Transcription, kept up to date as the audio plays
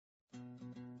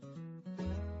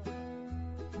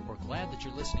glad that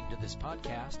you're listening to this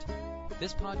podcast.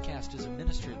 This podcast is a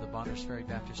ministry of the Bonners Ferry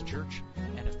Baptist Church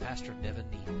and of Pastor Nevin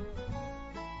Neal.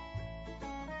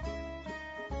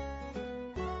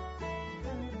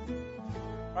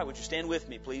 All right, would you stand with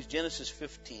me, please? Genesis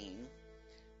 15,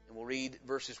 and we'll read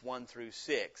verses 1 through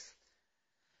 6.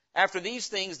 After these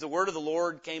things, the word of the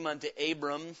Lord came unto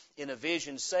Abram in a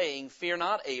vision, saying, Fear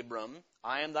not, Abram,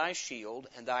 I am thy shield,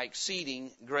 and thy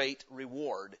exceeding great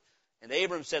reward. And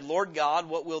Abram said, Lord God,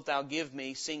 what wilt thou give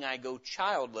me, seeing I go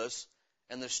childless,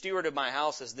 and the steward of my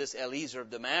house is this Eliezer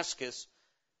of Damascus?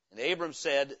 And Abram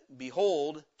said,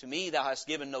 Behold, to me thou hast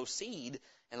given no seed,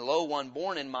 and lo, one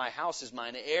born in my house is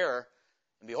mine heir.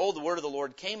 And behold, the word of the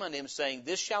Lord came unto him, saying,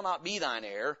 This shall not be thine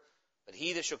heir, but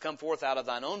he that shall come forth out of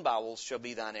thine own bowels shall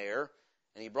be thine heir.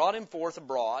 And he brought him forth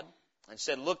abroad, and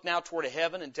said, Look now toward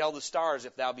heaven, and tell the stars,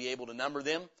 if thou be able to number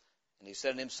them. And he said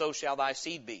unto him, So shall thy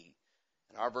seed be.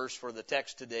 And our verse for the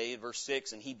text today, verse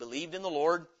 6, And he believed in the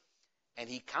Lord, and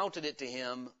he counted it to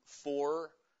him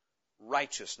for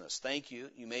righteousness. Thank you.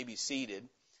 You may be seated.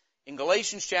 In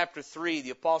Galatians chapter 3,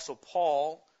 the Apostle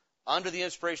Paul, under the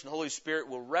inspiration of the Holy Spirit,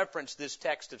 will reference this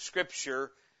text of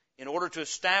Scripture in order to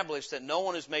establish that no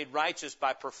one is made righteous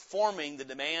by performing the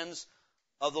demands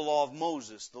of the law of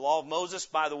Moses. The law of Moses,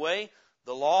 by the way,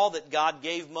 the law that God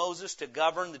gave Moses to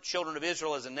govern the children of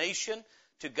Israel as a nation,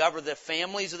 to govern the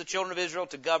families of the children of Israel,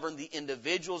 to govern the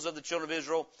individuals of the children of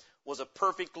Israel, was a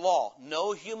perfect law.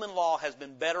 No human law has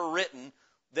been better written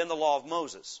than the law of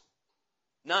Moses.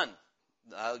 None.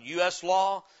 U.S.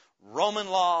 law, Roman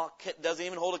law doesn't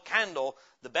even hold a candle.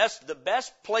 The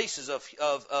best places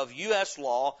of U.S.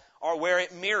 law are where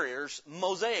it mirrors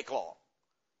Mosaic law.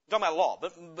 I'm talking about law,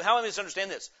 but how do we understand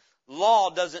this?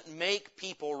 Law doesn't make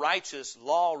people righteous.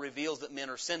 Law reveals that men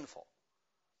are sinful.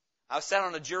 I sat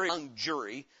on a young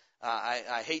jury.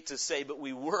 I hate to say, but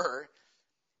we were.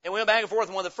 And we went back and forth.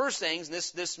 And one of the first things, and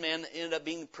this man ended up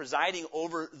being presiding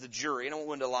over the jury. I don't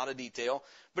go into a lot of detail,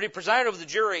 but he presided over the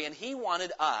jury, and he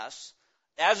wanted us,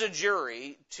 as a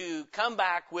jury, to come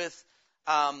back with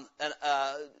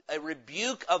a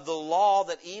rebuke of the law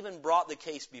that even brought the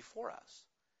case before us.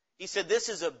 He said, this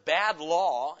is a bad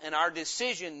law, and our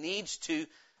decision needs to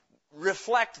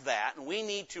reflect that, and we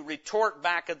need to retort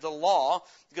back at the law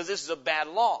because this is a bad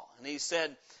law. And he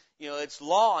said, it's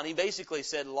law, and he basically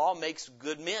said, law makes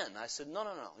good men. I said, no.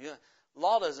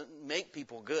 Law doesn't make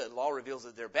people good. Law reveals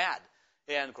that they're bad.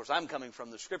 And, of course, I'm coming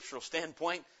from the scriptural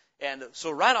standpoint. And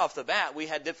so right off the bat, we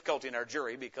had difficulty in our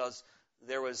jury because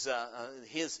there was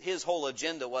his whole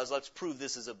agenda was, let's prove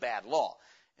this is a bad law.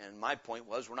 And my point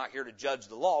was, we're not here to judge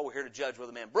the law. We're here to judge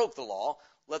whether the man broke the law.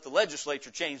 Let the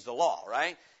legislature change the law,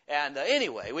 right? And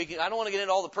anyway, I don't want to get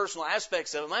into all the personal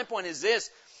aspects of it. My point is this.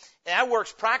 That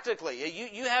works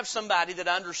practically. You have somebody that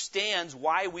understands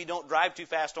why we don't drive too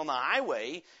fast on the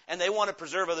highway, and they want to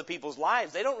preserve other people's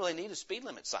lives. They don't really need a speed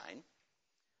limit sign.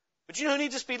 But you know who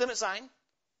needs a speed limit sign?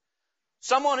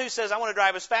 Someone who says, I want to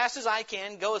drive as fast as I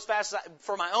can, go as fast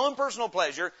for my own personal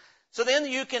pleasure, so then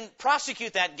you can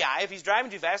prosecute that guy if he's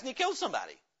driving too fast and he kills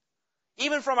somebody.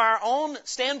 Even from our own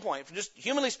standpoint, from just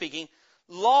humanly speaking,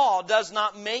 law does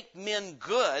not make men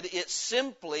good. It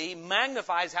simply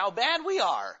magnifies how bad we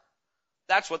are.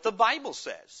 That's what the Bible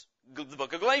says, the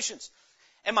book of Galatians.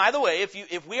 And by the way,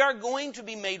 if we are going to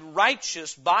be made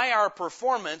righteous by our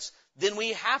performance, then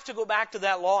we have to go back to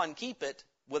that law and keep it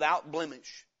without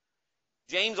blemish.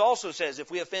 James also says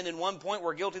if we offend in one point,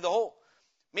 we're guilty of the whole.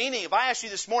 Meaning, if I ask you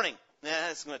this morning,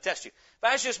 it's going to test you. If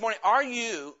I ask you this morning, are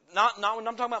you, not I'm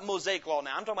talking about Mosaic law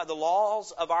now, I'm talking about the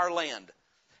laws of our land.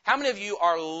 How many of you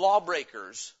are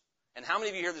lawbreakers? And how many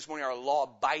of you here this morning are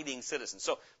law-abiding citizens?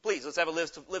 So please, let's have a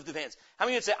lift of hands. How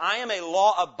many of you would say, I am a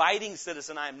law-abiding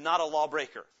citizen, I am not a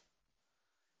lawbreaker?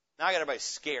 Now I got everybody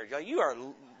scared. You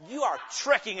are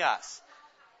tricking us.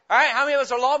 All right, how many of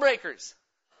us are lawbreakers?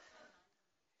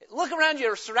 Look around you,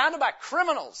 you're surrounded by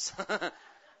criminals.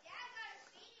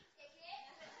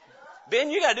 Ben,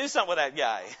 you got to do something with that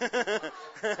guy.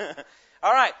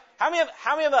 All right. How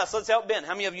many of us, let's help Ben,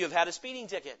 how many of you have had a speeding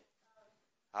ticket?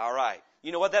 All right.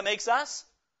 You know what that makes us?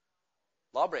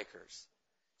 Lawbreakers.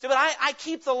 So, but I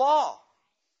keep the law.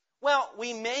 Well,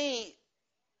 we may,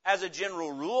 as a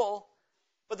general rule,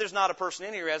 but there's not a person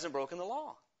in here who hasn't broken the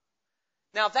law.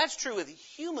 Now, if that's true with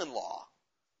human law,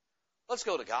 let's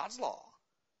go to God's law.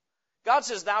 God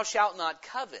says, thou shalt not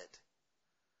covet.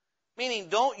 Meaning,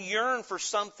 don't yearn for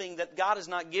something that God has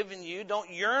not given you. Don't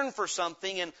yearn for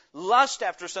something and lust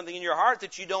after something in your heart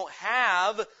that you don't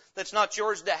have, that's not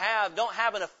yours to have. Don't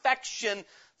have an affection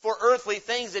for earthly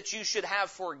things that you should have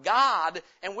for God.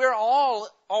 And we're all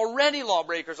already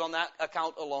lawbreakers on that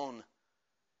account alone.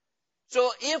 So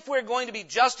if we're going to be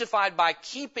justified by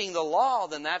keeping the law,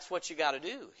 then that's what you got to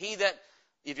do.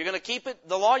 If you're going to keep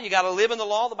the law, you got to live in the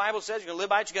law. The Bible says you're going to live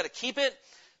by it, you got to keep it.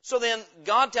 So then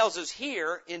God tells us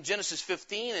here in Genesis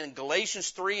 15 and in Galatians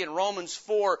 3 and Romans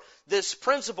 4 this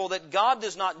principle that God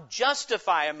does not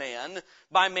justify a man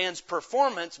by man's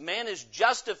performance. Man is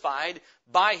justified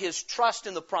by his trust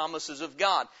in the promises of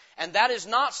God. And that is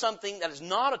not something, that is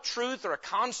not a truth or a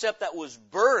concept that was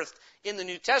birthed in the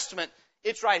New Testament.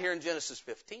 It's right here in Genesis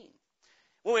 15.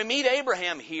 When we meet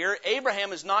Abraham here,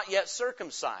 Abraham is not yet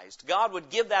circumcised. God would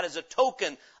give that as a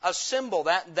token, a symbol,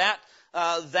 that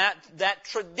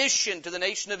tradition to the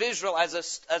nation of Israel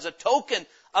as a token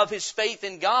of his faith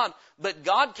in God. But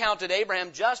God counted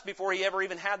Abraham just before he ever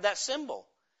even had that symbol.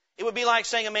 It would be like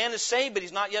saying a man is saved, but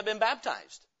he's not yet been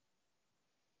baptized.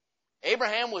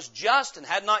 Abraham was just and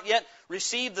had not yet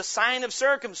received the sign of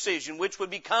circumcision, which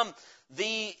would become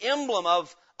the emblem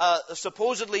of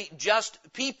supposedly just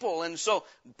people. And so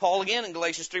Paul again in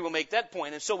Galatians 3 will make that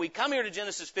point. And so we come here to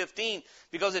Genesis 15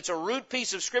 because it's a root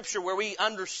piece of Scripture where we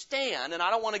understand, and I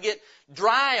don't want to get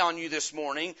dry on you this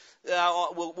morning,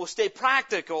 we'll stay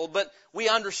practical, but we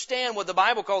understand what the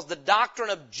Bible calls the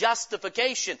doctrine of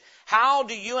justification. How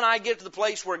do you and I get to the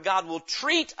place where God will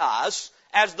treat us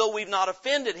as though we've not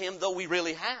offended Him, though we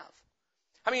really have?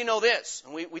 How many of you know this?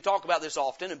 And we talk about this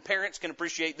often, and parents can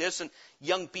appreciate this, and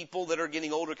young people that are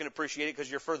getting older can appreciate it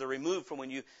because you're further removed from when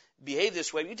you behave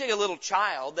this way. You take a little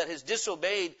child that has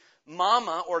disobeyed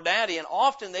mama or daddy, and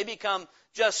often they become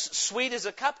just sweet as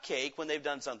a cupcake when they've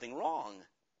done something wrong.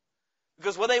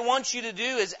 Because what they want you to do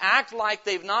is act like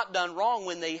they've not done wrong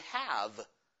when they have.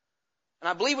 And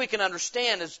I believe we can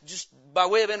understand, as just by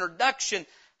way of introduction,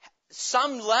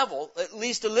 some level, at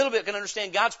least a little bit, can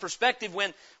understand God's perspective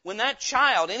when that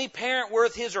child, any parent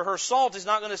worth his or her salt, is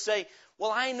not going to say, well,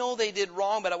 I know they did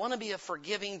wrong, but I want to be a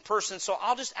forgiving person, so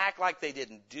I'll just act like they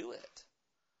didn't do it.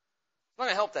 It's not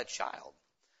going to help that child.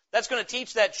 That's going to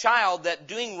teach that child that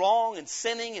doing wrong and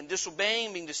sinning and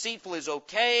disobeying, being deceitful is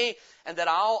okay, and that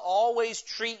I'll always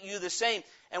treat you the same.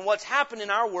 And what's happened in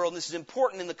our world, and this is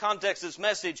important in the context of this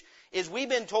message, is we've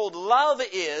been told love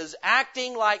is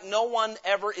acting like no one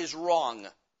ever is wrong.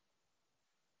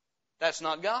 That's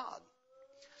not God.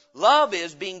 Love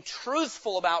is being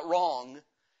truthful about wrong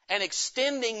and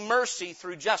extending mercy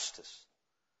through justice.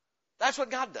 That's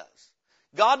what God does.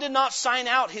 God did not sign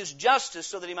out His justice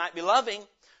so that He might be loving,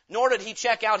 nor did He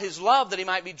check out His love that He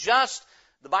might be just.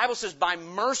 The Bible says, by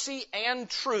mercy and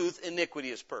truth iniquity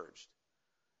is purged.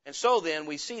 And so then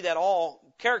we see that all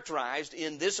characterized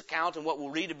in this account and what we'll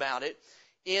read about it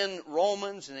in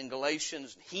Romans and in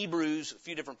Galatians, Hebrews, a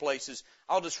few different places.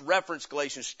 I'll just reference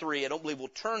Galatians 3. I don't believe we'll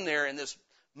turn there in this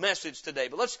message today.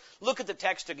 But let's look at the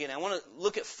text again. I want to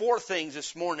look at 4 things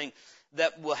this morning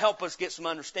that will help us get some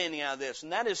understanding out of this.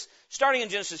 And that is, starting in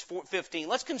Genesis 15,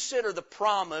 let's consider the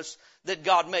promise that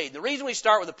God made. The reason we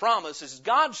start with the promise is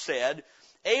God said,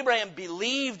 Abraham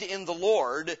believed in the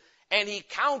Lord, and he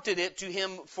counted it to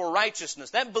him for righteousness.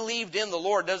 That believed in the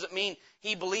Lord doesn't mean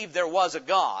he believed there was a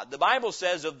God. The Bible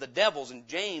says of the devils, in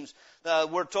James,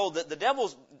 we're told that the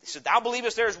devils said, thou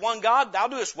believest there is one God, thou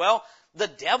doest well. The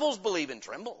devils believe and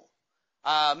tremble.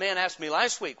 A man asked me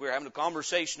last week, we were having a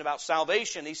conversation about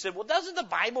salvation. He said, well, doesn't the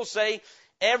Bible say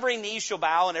every knee shall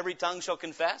bow and every tongue shall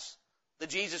confess that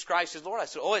Jesus Christ is Lord? I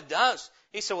said, oh, it does.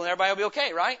 He said, well, everybody will be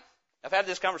okay, right? I've had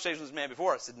this conversation with this man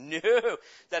before. I said, no,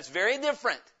 that's very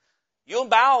different. You'll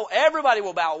bow, everybody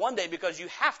will bow one day because you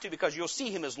have to, because you'll see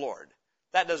Him as Lord.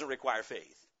 That doesn't require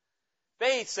faith.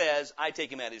 Faith says, I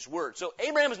take Him at His word. So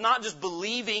Abraham is not just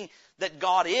believing that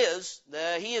God is,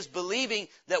 he is believing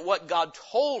that what God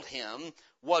told him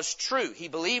was true. He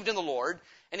believed in the Lord,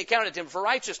 and he counted Him for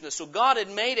righteousness. So God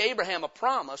had made Abraham a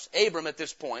promise, Abram at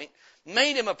this point,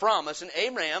 made him a promise, and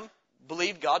Abraham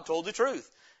believed God told the truth,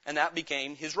 and that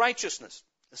became his righteousness.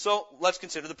 So let's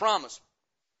consider the promise.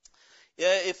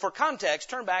 If for context,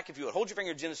 turn back, if you would, hold your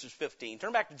finger at Genesis 15.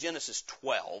 Turn back to Genesis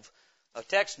 12, a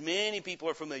text many people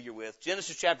are familiar with.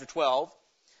 Genesis chapter 12.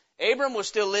 Abram was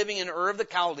still living in Ur of the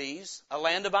Chaldees, a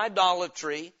land of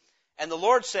idolatry, and the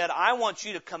Lord said, I want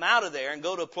you to come out of there and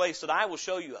go to a place that I will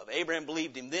show you of. Abraham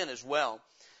believed Him then as well.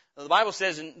 Now, the Bible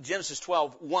says in Genesis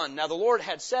 12:1, now the Lord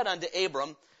had said unto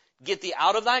Abram, get thee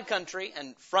out of thy country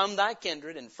and from thy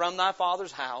kindred and from thy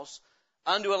father's house,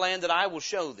 unto a land that I will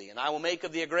show thee, and I will make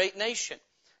of thee a great nation,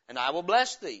 and I will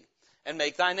bless thee, and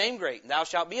make thy name great, and thou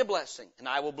shalt be a blessing, and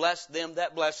I will bless them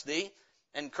that bless thee,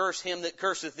 and curse him that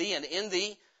curseth thee, and in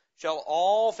thee shall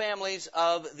all families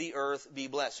of the earth be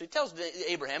blessed. So he tells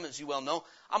Abraham, as you well know,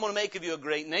 I'm going to make of you a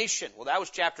great nation. Well, that was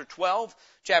chapter 12.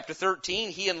 Chapter 13,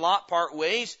 he and Lot part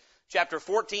ways. Chapter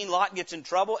 14, Lot gets in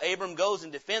trouble. Abram goes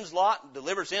and defends Lot and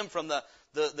delivers him from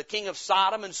the king of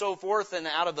Sodom and so forth and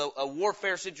out of a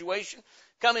warfare situation.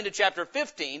 Coming to chapter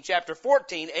 15, chapter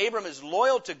 14, Abram is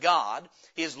loyal to God.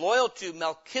 He is loyal to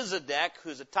Melchizedek,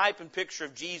 who's a type and picture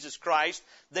of Jesus Christ,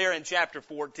 there in chapter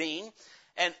 14,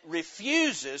 and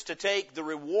refuses to take the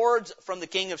rewards from the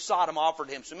king of Sodom offered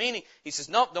him. So meaning, he says,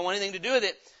 nope, don't want anything to do with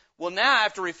it. Well, now,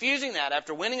 after refusing that,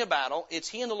 after winning a battle, it's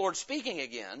he and the Lord speaking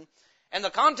again. And the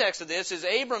context of this is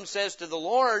Abram says to the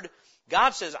Lord,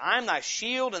 God says, I'm thy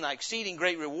shield and thy exceeding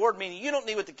great reward, meaning you don't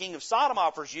need what the king of Sodom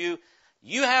offers you.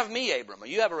 You have me, Abram.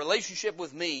 You have a relationship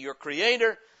with me, your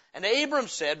creator. And Abram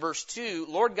said, verse 2,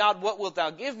 Lord God, what wilt thou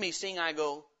give me, seeing I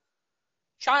go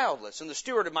childless? And the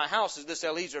steward of my house is this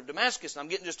Eliezer of Damascus. And I'm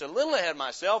getting just a little ahead of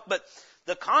myself, but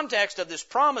the context of this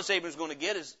promise Abram's going to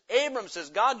get is Abram says,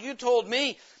 God, you told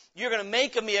me you're going to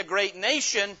make of me a great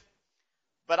nation,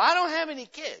 but I don't have any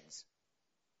kids.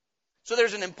 So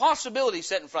there's an impossibility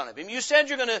set in front of him. You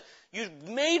said you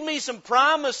made me some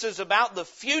promises about the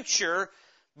future,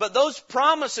 but those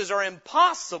promises are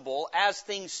impossible as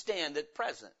things stand at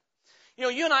present. You know,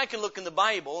 you and I can look in the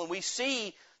Bible and we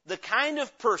see the kind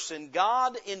of person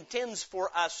God intends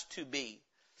for us to be.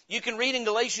 You can read in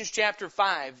Galatians chapter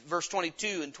 5, verse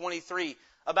 22 and 23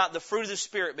 about the fruit of the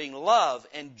Spirit being love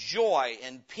and joy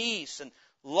and peace and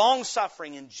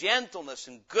long-suffering and gentleness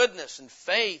and goodness and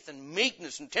faith and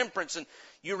meekness and temperance. And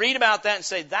you read about that and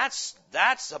say, that's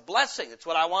a blessing. That's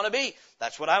what I want to be.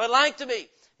 That's what I would like to be.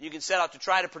 You can set out to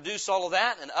try to produce all of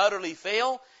that and utterly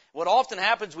fail. What often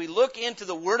happens, we look into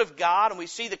the Word of God and we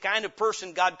see the kind of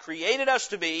person God created us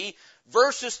to be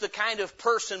versus the kind of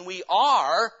person we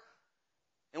are.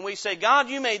 And we say, God,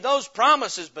 you made those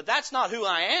promises, but that's not who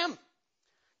I am.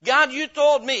 God, you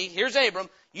told me, here's Abram,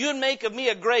 you'd make of me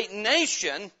a great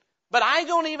nation, but I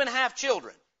don't even have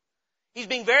children. He's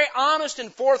being very honest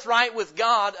and forthright with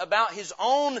God about his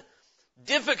own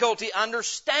difficulty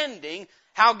understanding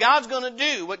how God's going to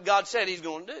do what God said he's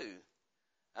going to do.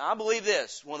 Now, I believe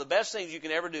this. One of the best things you can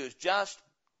ever do is just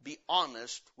be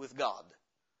honest with God.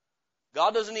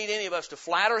 God doesn't need any of us to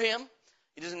flatter him.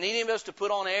 He doesn't need any of us to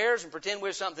put on airs and pretend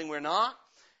we're something we're not.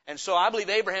 And so I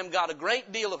believe Abraham got a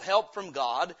great deal of help from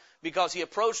God because he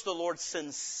approached the Lord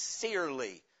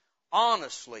sincerely,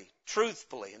 honestly,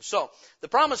 truthfully. And so the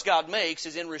promise God makes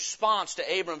is in response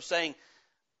to Abram saying,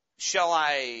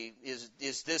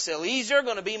 is this Eliezer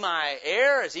going to be my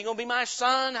heir? Is he going to be my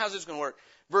son? How's this going to work?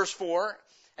 Verse 4,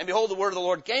 and behold, the word of the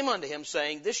Lord came unto him,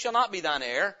 saying, this shall not be thine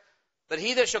heir, but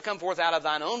he that shall come forth out of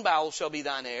thine own bowels shall be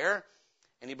thine heir.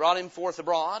 And he brought him forth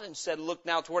abroad and said, look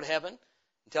now toward heaven,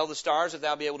 and tell the stars if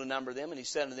thou be able to number them. And he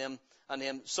said unto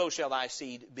him, so shall thy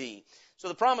seed be. So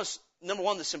the promise, number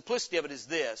one, the simplicity of it is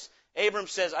this. Abram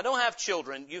says, I don't have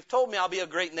children. You've told me I'll be a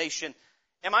great nation.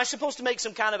 Am I supposed to make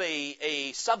some kind of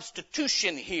a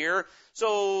substitution here?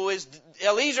 So is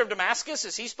Eliezer of Damascus,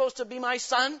 is he supposed to be my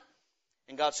son?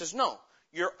 And God says, no,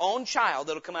 your own child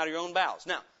that'll come out of your own bowels.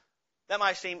 Now, that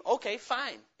might seem, okay,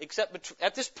 fine. Except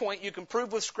at this point, you can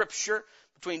prove with Scripture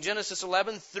between Genesis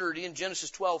 11:30 and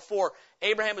Genesis 12:4,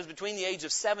 Abraham is between the age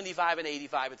of 75 and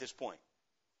 85 at this point.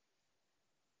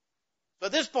 So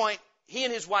at this point, he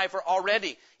and his wife are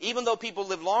already, even though people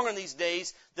live longer in these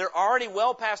days, they're already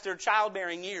well past their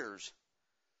childbearing years.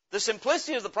 The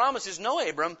simplicity of the promise is, no,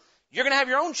 Abram, you're going to have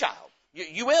your own child.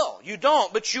 You will. You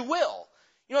don't, but you will.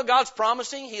 You know what God's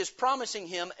promising? He is promising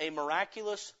him a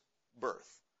miraculous birth.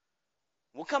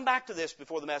 We'll come back to this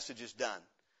before the message is done.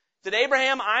 Said,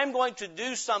 Abraham, I'm going to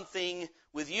do something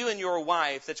with you and your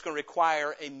wife that's going to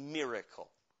require a miracle.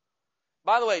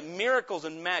 By the way, miracles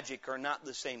and magic are not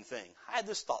the same thing. I had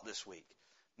this thought this week.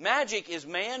 Magic is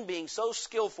man being so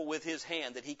skillful with his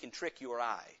hand that he can trick your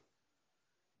eye.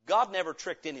 God never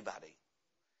tricked anybody.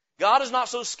 God is not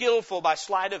so skillful by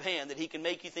sleight of hand that he can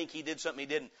make you think he did something he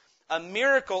didn't. A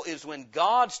miracle is when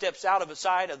God steps out of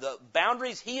the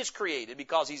boundaries he has created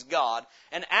because he's God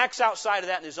and acts outside of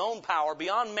that in his own power,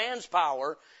 beyond man's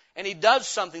power, and he does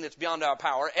something that's beyond our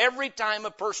power. Every time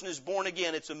a person is born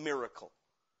again, it's a miracle.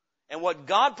 And what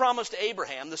God promised to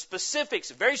Abraham, the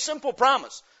specifics, a very simple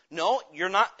promise. No, you're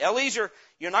not, Eliezer,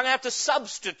 you're not going to have to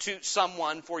substitute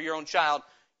someone for your own child.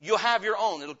 You'll have your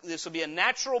own. This will be a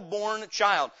natural born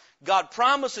child. God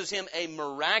promises him a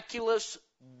miraculous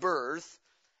birth.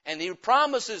 And he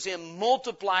promises him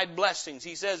multiplied blessings.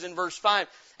 He says in verse 5,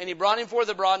 and he brought him forth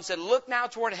abroad and said, look now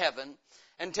toward heaven,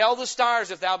 and tell the stars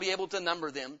if thou be able to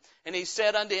number them. And he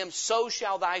said unto him, so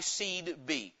shall thy seed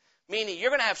be. Meaning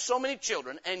you're going to have so many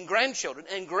children and grandchildren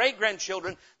and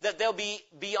great-grandchildren that they'll be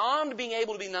beyond being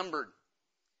able to be numbered.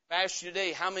 If I ask you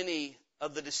today, how many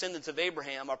of the descendants of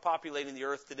Abraham are populating the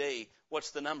earth today? What's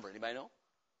the number? Anybody know?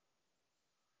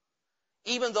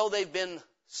 even though they've been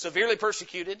severely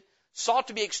persecuted, sought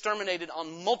to be exterminated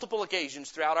on multiple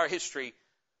occasions throughout our history,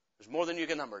 there's more than you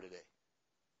can number today.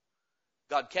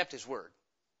 God kept His word.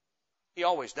 He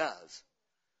always does.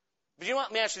 But you know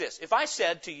what? Let me ask you this. If I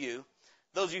said to you,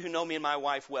 those of you who know me and my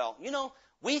wife well,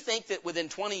 we think that within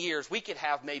 20 years we could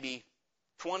have maybe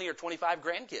 20 or 25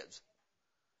 grandkids.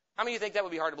 How many of you think that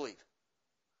would be hard to believe?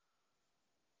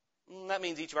 That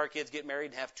means each of our kids get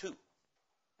married and have 2.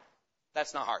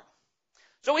 That's not hard.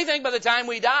 So we think by the time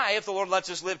we die, if the Lord lets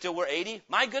us live till we're 80,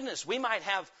 my goodness, we might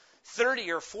have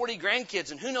 30 or 40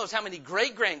 grandkids and who knows how many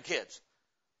great-grandkids.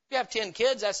 If you have 10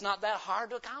 kids, that's not that hard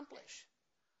to accomplish.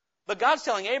 But God's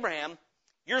telling Abraham,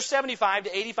 you're 75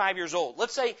 to 85 years old.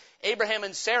 Let's say Abraham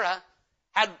and Sarah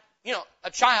had, a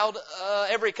child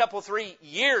every 3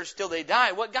 years till they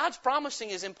die. What God's promising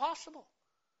is impossible.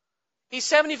 He's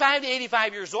 75 to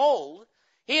 85 years old.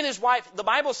 He and his wife, the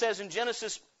Bible says in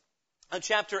Genesis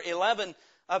chapter 11,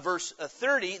 verse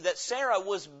 30, that Sarah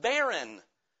was barren,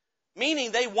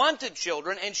 meaning they wanted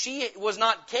children and she was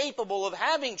not capable of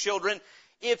having children.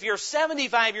 If you're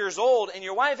 75 years old and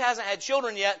your wife hasn't had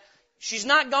children yet, she's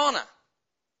not gonna.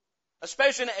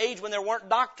 Especially in an age when there weren't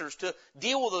doctors to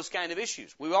deal with those kind of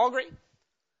issues. We all agree?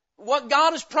 What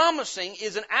God is promising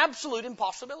is an absolute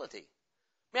impossibility.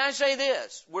 May I say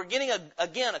this? We're getting,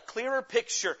 a clearer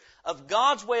picture of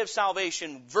God's way of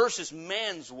salvation versus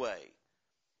man's way.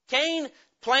 Cain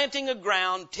planting a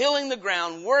ground, tilling the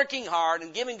ground, working hard,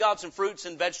 and giving God some fruits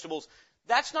and vegetables,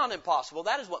 that's not impossible.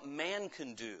 That is what man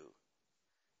can do.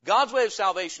 God's way of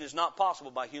salvation is not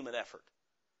possible by human effort.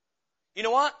 You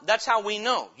know what? That's how we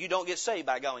know you don't get saved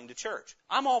by going to church.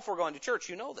 I'm all for going to church,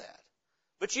 you know that.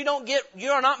 But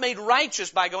you are not made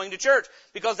righteous by going to church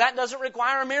because that doesn't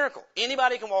require a miracle.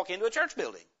 Anybody can walk into a church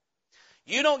building.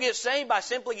 You don't get saved by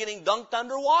simply getting dunked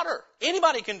underwater.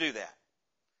 Anybody can do that.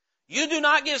 You do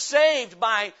not get saved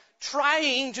by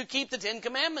trying to keep the 10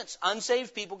 Commandments.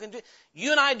 Unsaved people can do it.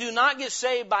 You and I do not get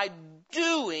saved by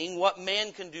doing what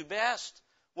man can do best.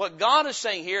 What God is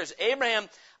saying here is, Abraham,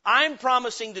 I'm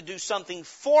promising to do something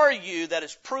for you that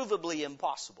is provably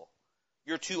impossible.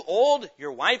 You're too old,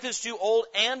 your wife is too old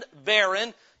and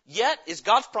barren, yet is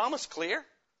God's promise clear?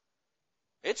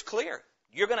 It's clear.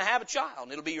 You're going to have a child,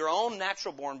 and it'll be your own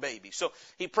natural-born baby. So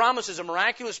He promises a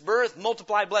miraculous birth,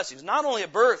 multiplied blessings. Not only a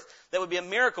birth that would be a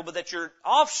miracle, but that your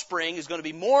offspring is going to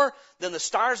be more than the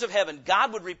stars of heaven.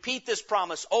 God would repeat this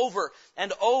promise over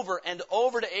and over and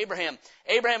over to Abraham.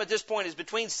 Abraham at this point is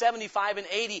between 75 and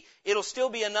 80. It'll still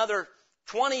be another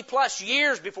 20-plus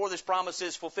years before this promise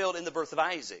is fulfilled in the birth of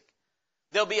Isaac.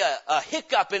 There'll be a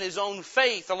hiccup in his own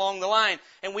faith along the line,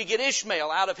 and we get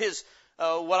Ishmael out of his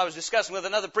what I was discussing with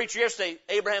another preacher yesterday,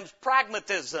 Abraham's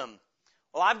pragmatism.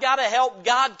 Well, I've got to help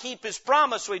God keep His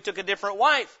promise, so he took a different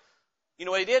wife. You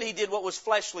know what he did? He did what was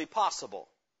fleshly possible.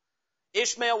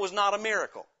 Ishmael was not a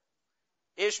miracle.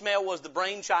 Ishmael was the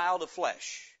brainchild of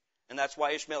flesh. And that's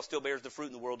why Ishmael still bears the fruit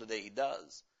in the world today. He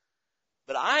does.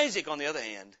 But Isaac, on the other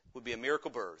hand, would be a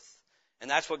miracle birth. And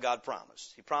that's what God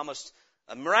promised. He promised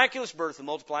a miraculous birth and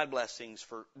multiplied blessings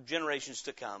for generations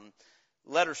to come.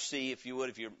 Letter C, if you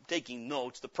would, if you're taking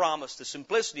notes, the promise, the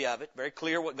simplicity of it, very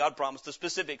clear what God promised, the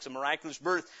specifics, a miraculous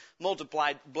birth,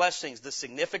 multiplied blessings, the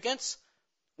significance.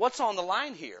 What's on the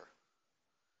line here?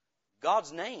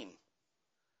 God's name.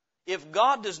 If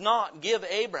God does not give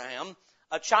Abraham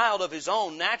a child of his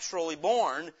own, naturally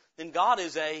born, then God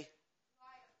is a...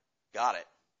 Got it.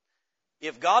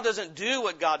 If God doesn't do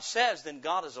what God says, then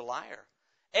God is a liar.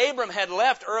 Abram had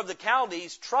left Ur of the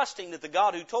Chaldees trusting that the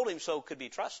God who told him so could be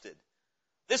trusted.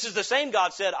 This is the same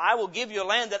God said, I will give you a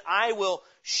land that I will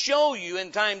show you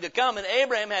in time to come. And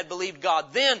Abraham had believed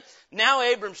God then. Now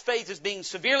Abram's faith is being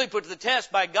severely put to the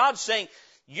test by God saying,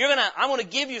 I want to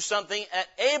give you something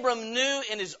that Abram knew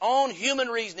in his own human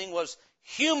reasoning was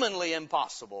humanly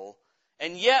impossible.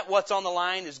 And yet what's on the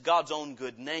line is God's own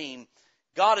good name.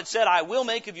 God had said, I will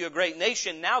make of you a great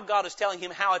nation. Now God is telling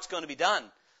him how it's going to be done.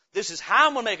 This is how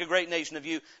I'm going to make a great nation of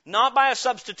you, not by a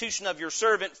substitution of your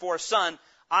servant for a son.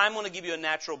 I'm going to give you a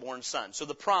natural-born son. So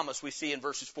the promise we see in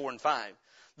verses 4 and 5.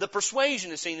 The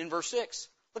persuasion is seen in verse 6.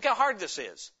 Look how hard this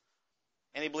is.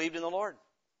 And he believed in the Lord.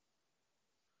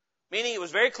 Meaning it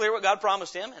was very clear what God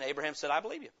promised him, and Abraham said, I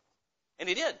believe you. And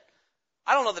he did.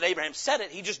 I don't know that Abraham said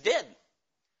it, he just did.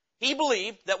 He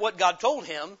believed that what God told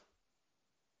him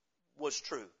was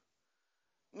true.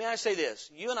 May I say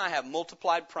this? You and I have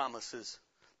multiplied promises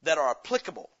that are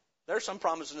applicable. There are some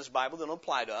promises in this Bible that don't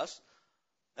apply to us.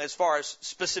 As far as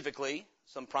specifically,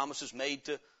 some promises made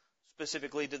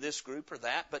specifically to this group or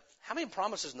that. But how many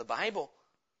promises in the Bible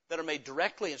that are made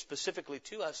directly and specifically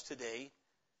to us today?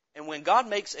 And when God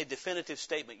makes a definitive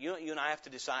statement, you and I have to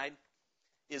decide,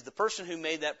 is the person who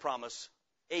made that promise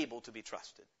able to be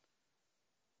trusted?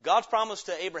 God's promise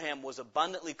to Abraham was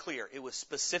abundantly clear. It was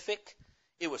specific,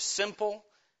 it was simple,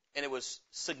 and it was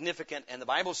significant. And the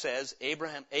Bible says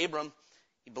Abram,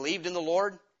 he believed in the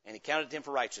Lord, and he counted it to him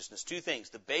for righteousness. Two things.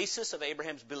 The basis of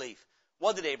Abraham's belief.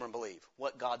 What did Abram believe?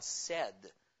 What God said.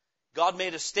 God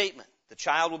made a statement. The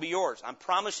child will be yours. I'm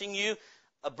promising you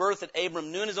a birth that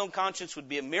Abram knew in his own conscience would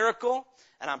be a miracle.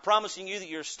 And I'm promising you that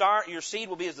your seed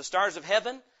will be as the stars of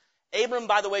heaven. Abram,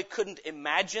 by the way, couldn't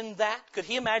imagine that. Could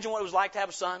he imagine what it was like to have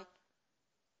a son?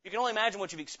 You can only imagine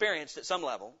what you've experienced at some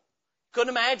level. Couldn't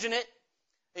imagine it.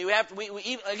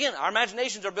 Again, our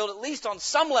imaginations are built at least on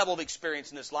some level of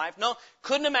experience in this life. No,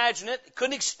 couldn't imagine it,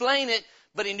 couldn't explain it,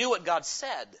 but he knew what God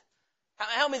said.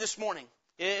 Help me this morning.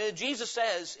 Jesus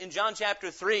says in John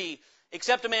chapter 3,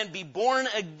 except a man be born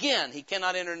again, he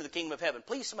cannot enter into the kingdom of heaven.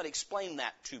 Please, somebody explain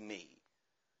that to me.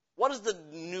 What does the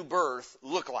new birth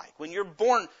look like? When you're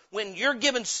born, when you're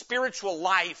given spiritual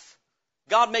life,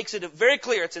 God makes it very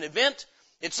clear. It's an event.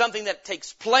 It's something that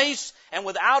takes place, and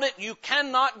without it, you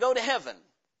cannot go to heaven.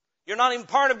 You're not even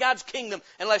part of God's kingdom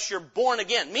unless you're born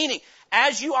again. Meaning,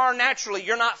 as you are naturally,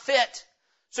 you're not fit.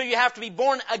 So you have to be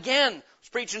born again. I was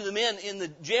preaching to the men in the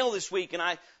jail this week, and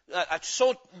I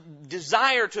so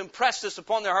desire to impress this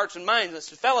upon their hearts and minds. I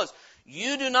said, fellas,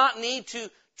 you do not need to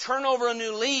turn over a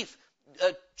new leaf.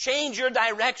 Change your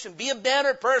direction. Be a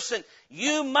better person.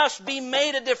 You must be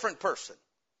made a different person.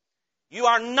 You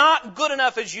are not good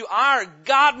enough as you are.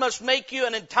 God must make you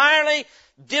an entirely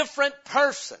different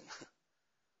person.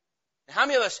 How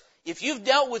many of us, if you've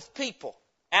dealt with people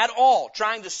at all,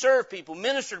 trying to serve people,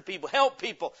 minister to people, help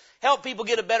people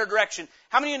get a better direction,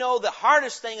 how many of you know the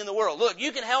hardest thing in the world? Look,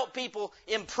 you can help people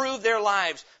improve their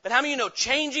lives, but how many of you know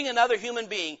changing another human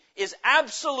being is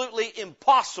absolutely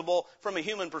impossible from a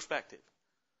human perspective?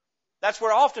 That's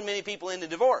where often many people end in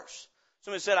divorce.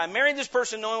 Somebody said, I married this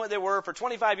person knowing what they were. For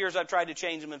 25 years I've tried to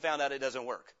change them and found out it doesn't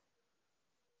work.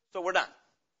 So we're done.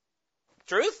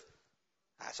 Truth?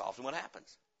 That's often what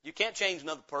happens. You can't change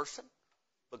another person,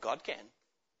 but God can.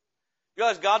 You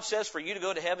realize God says for you to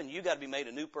go to heaven, you've got to be made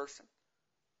a new person.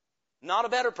 Not a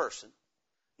better person.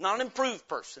 Not an improved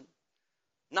person.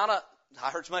 I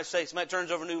heard somebody say, somebody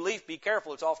turns over a new leaf, be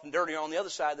careful, it's often dirtier on the other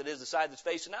side than it is the side that's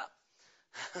facing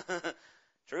up.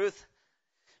 Truth.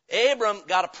 Abram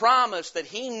got a promise that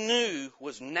he knew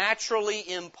was naturally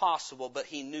impossible, but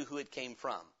he knew who it came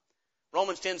from.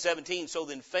 Romans 10:17, so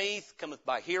then faith cometh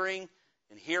by hearing,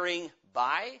 and hearing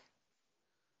by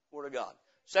the Word of God.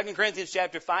 2 Corinthians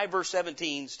chapter 5, verse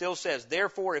 17 still says,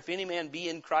 therefore, if any man be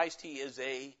in Christ, he is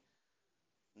a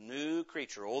new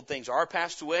creature. Old things are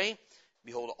passed away.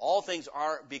 Behold, all things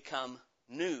are become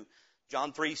new.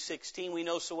 John 3:16 we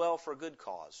know so well for a good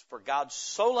cause. For God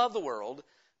so loved the world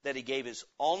that he gave his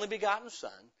only begotten Son,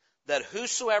 that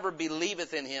whosoever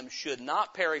believeth in him should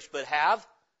not perish, but have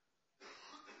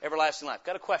everlasting life.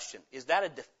 Got a question. Is that a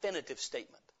definitive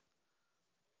statement?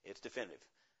 It's definitive.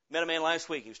 Met a man last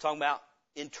week. He was talking about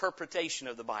interpretation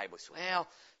of the Bible. He said, well,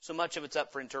 so much of it's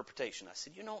up for interpretation. I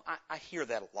said, I hear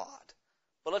that a lot.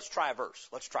 But let's try a verse.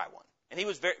 Let's try one. And he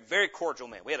was very, very cordial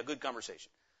man. We had a good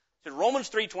conversation. He said, Romans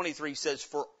 3:23 says,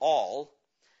 for all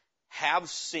have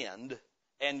sinned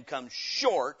and come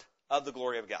short of the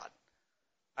glory of God.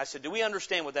 I said, do we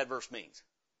understand what that verse means?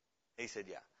 He said,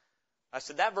 yeah. I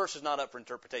said, that verse is not up for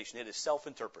interpretation. It is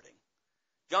self-interpreting.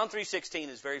 John 3:16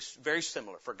 is very, very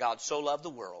similar. For God so loved the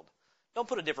world. Don't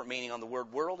put a different meaning on the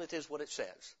word world. It is what it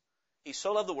says. He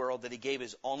so loved the world that he gave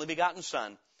his only begotten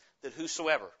Son, that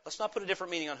whosoever, let's not put a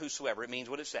different meaning on whosoever. It means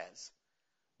what it says.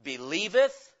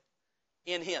 Believeth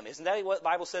in him. Isn't that what the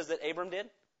Bible says that Abram did?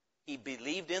 He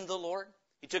believed in the Lord.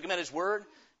 He took him at his word.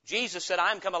 Jesus said,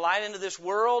 I am come a light into this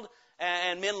world,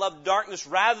 and men love darkness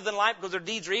rather than light because their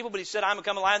deeds are evil. But he said, I am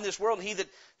come a light in this world, and he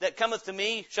that cometh to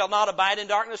me shall not abide in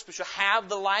darkness, but shall have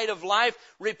the light of life.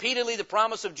 Repeatedly, the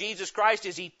promise of Jesus Christ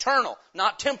is eternal,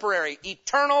 not temporary.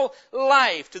 Eternal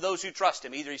life to those who trust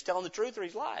him. Either he's telling the truth or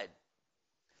he's lied.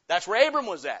 That's where Abram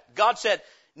was at. God said,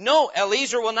 no,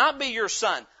 Eliezer will not be your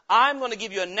son. I'm going to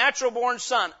give you a natural-born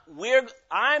son.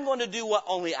 I'm going to do what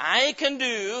only I can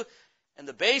do. And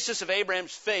the basis of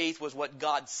Abraham's faith was what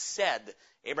God said.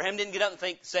 Abraham didn't get up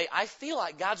and say, I feel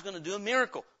like God's going to do a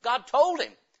miracle. God told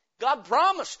him. God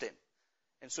promised him.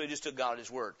 And so he just took God at his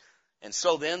word. And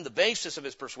so then the basis of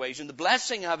his persuasion, the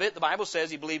blessing of it, the Bible says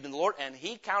he believed in the Lord, and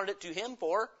he counted it to him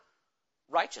for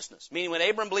righteousness. Meaning when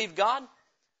Abram believed God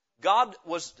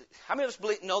was, how many of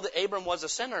us know that Abram was a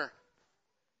sinner?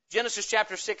 Genesis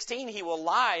chapter 16, he will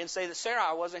lie and say that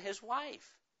Sarah wasn't his wife.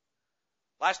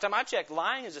 Last time I checked,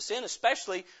 lying is a sin,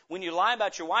 especially when you lie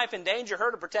about your wife, endanger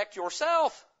her to protect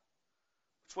yourself.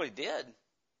 That's what he did.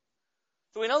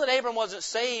 So we know that Abram wasn't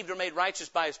saved or made righteous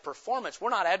by his performance. We're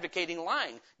not advocating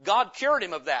lying. God cured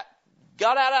him of that.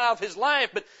 Got out of his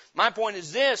life. But my point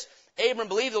is this. Abram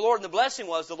believed the Lord, and the blessing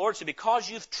was the Lord said, because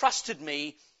you've trusted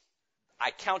me,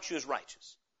 I count you as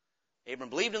righteous. Abram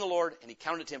believed in the Lord, and he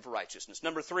counted to him for righteousness.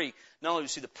 Number 3, not only do we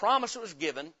see the promise that was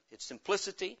given, its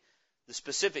simplicity, the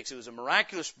specifics. It was a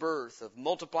miraculous birth of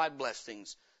multiplied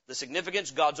blessings. The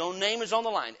significance, God's own name is on the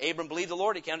line. Abram believed the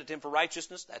Lord, he counted to him for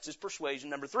righteousness. That's his persuasion.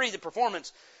 Number 3, the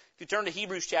performance. If you turn to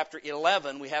Hebrews chapter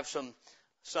 11, we have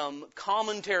some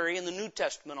commentary in the New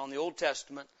Testament on the Old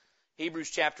Testament.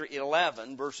 Hebrews chapter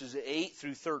 11, verses 8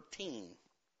 through 13.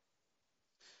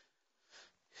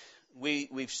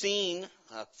 We've seen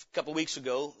a couple of weeks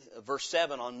ago, verse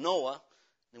 7 on Noah.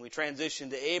 Then we transition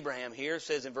to Abraham here. It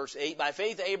says in verse 8, by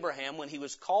faith Abraham, when he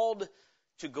was called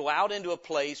to go out into a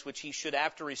place which he should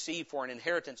after receive for an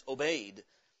inheritance, obeyed.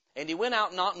 And he went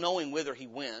out not knowing whither he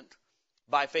went.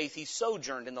 By faith he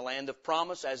sojourned in the land of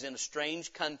promise as in a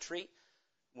strange country.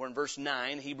 We're in verse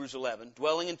 9, Hebrews 11.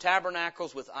 Dwelling in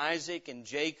tabernacles with Isaac and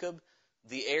Jacob,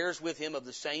 the heirs with him of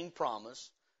the same promise.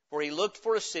 For he looked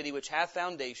for a city which hath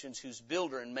foundations, whose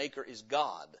builder and maker is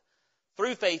God.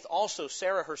 Through faith also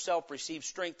Sarah herself received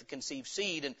strength to conceive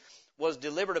seed, and was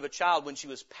delivered of a child when she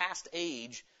was past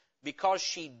age, because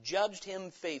she judged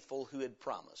him faithful who had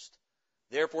promised.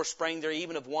 Therefore sprang there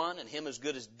even of one, and him as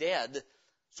good as dead,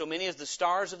 so many as the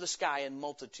stars of the sky in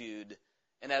multitude,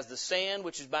 and as the sand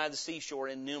which is by the seashore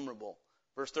innumerable.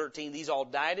 Verse 13, these all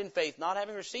died in faith, not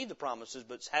having received the promises,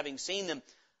 but having seen them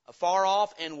afar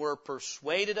off, and were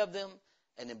persuaded of them,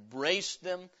 and embraced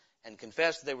them, and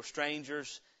confessed that they were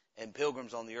strangers and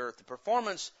pilgrims on the earth. The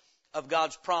performance of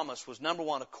God's promise was, number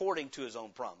 1, according to his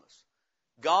own promise.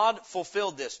 God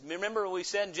fulfilled this. Remember what we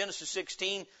said in Genesis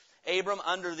 16, Abram,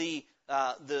 under the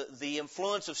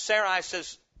influence of Sarai,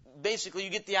 says, basically you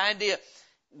get the idea,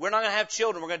 we're not going to have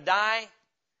children, we're going to die,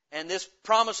 and this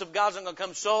promise of God's not going to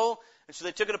come so. And so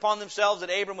they took it upon themselves that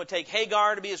Abram would take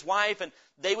Hagar to be his wife, and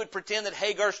they would pretend that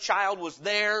Hagar's child was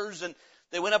theirs, and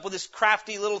they went up with this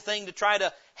crafty little thing to try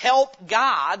to help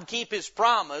God keep his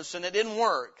promise, and it didn't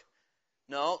work.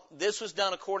 No, this was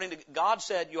done according to, God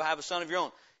said, you'll have a son of your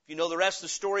own. If you know the rest of the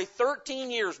story,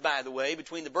 13 years, by the way,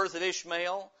 between the birth of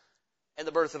Ishmael and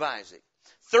the birth of Isaac.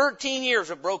 13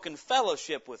 years of broken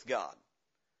fellowship with God.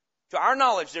 To our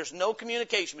knowledge, there's no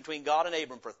communication between God and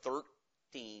Abram for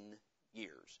 13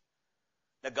 years.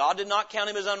 Now, God did not count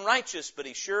him as unrighteous, but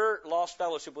he sure lost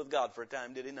fellowship with God for a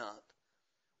time, did he not?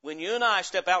 When you and I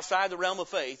step outside the realm of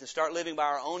faith and start living by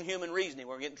our own human reasoning,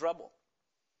 we're going to get in trouble.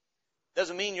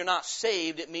 Doesn't mean you're not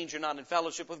saved. It means you're not in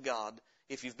fellowship with God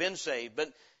if you've been saved.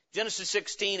 But Genesis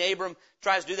 16, Abram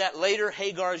tries to do that later.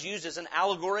 Hagar is used as an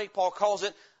allegory, Paul calls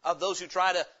it, of those who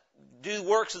try to do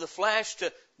works of the flesh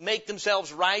to make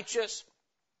themselves righteous.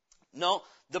 No,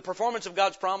 the performance of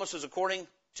God's promise is according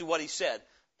to what he said.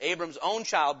 Abram's own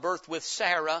child, birthed with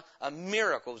Sarah, a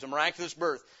miracle. It was a miraculous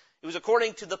birth. It was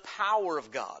according to the power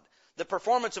of God. The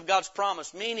performance of God's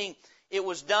promise, meaning it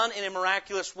was done in a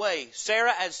miraculous way.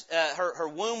 Sarah, as her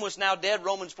womb was now dead,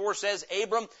 Romans 4 says,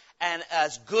 Abram, and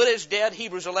as good as dead,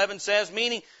 Hebrews 11 says,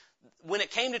 meaning when it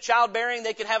came to childbearing,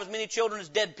 they could have as many children as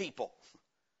dead people.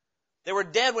 They were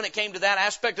dead when it came to that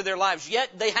aspect of their lives,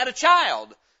 yet they had a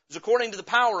child. It was according to the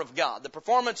power of God. The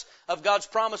performance of God's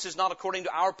promise is not according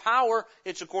to our power,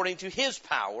 it's according to his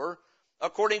power,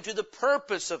 according to the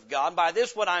purpose of God. By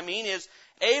this, what I mean is,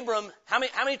 Abram, how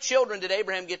many children did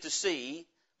Abraham get to see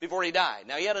before he died?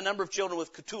 Now, he had a number of children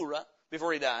with Keturah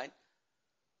before he died.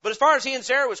 But as far as he and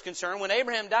Sarah was concerned, when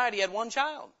Abraham died, he had one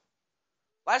child.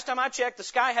 Last time I checked, the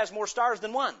sky has more stars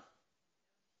than one.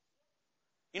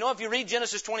 You know, if you read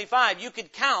Genesis 25, you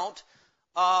could count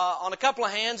on a couple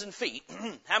of hands and feet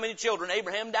how many children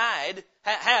Abraham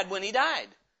had when he died.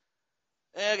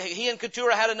 He and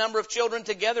Keturah had a number of children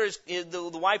together, the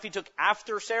wife he took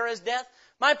after Sarah's death.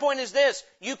 My point is this,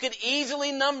 you could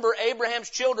easily number Abraham's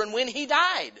children when he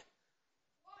died.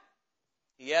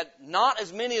 He had not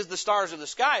as many as the stars of the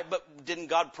sky, but didn't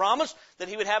God promise that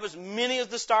he would have as many as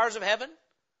the stars of heaven?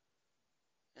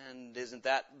 And isn't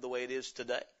that the way it is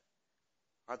today?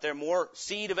 Aren't there more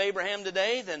seed of Abraham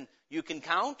today than you can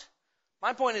count?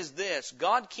 My point is this,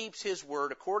 God keeps his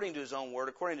word according to his own word,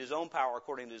 according to his own power,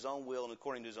 according to his own will, and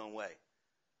according to his own way.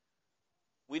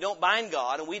 We don't bind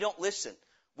God and we don't listen.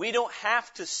 We don't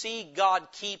have to see God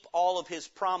keep all of his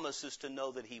promises to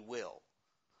know that he will.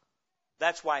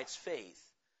 That's why it's faith.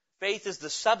 Faith is the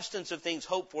substance of things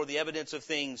hoped for, the evidence of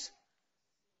things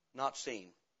not seen.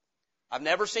 I've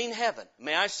never seen heaven.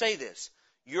 May I say this?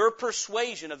 Your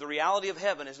persuasion of the reality of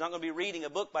heaven is not going to be reading a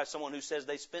book by someone who says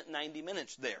they spent 90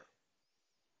 minutes there.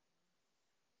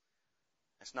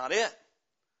 That's not it.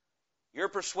 Your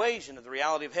persuasion of the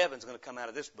reality of heaven is going to come out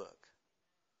of this book.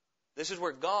 This is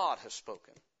where God has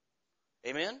spoken.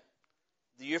 Amen?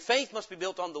 Your faith must be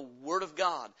built on the Word of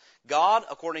God. God,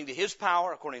 according to His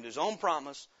power, according to His own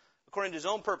promise, according to His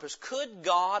own purpose, could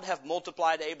God have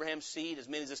multiplied Abraham's seed as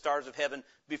many as the stars of heaven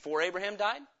before Abraham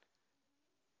died?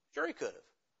 Sure He could have.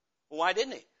 Well, why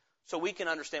didn't He? So we can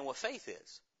understand what faith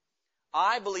is.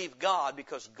 I believe God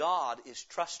because God is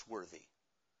trustworthy.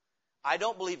 I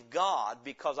don't believe God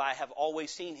because I have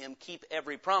always seen Him keep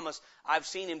every promise. I've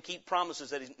seen Him keep promises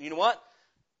that you know what?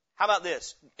 How about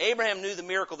this? Abraham knew the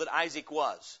miracle that Isaac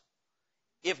was.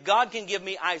 If God can give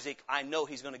me Isaac, I know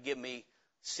He's going to give me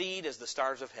seed as the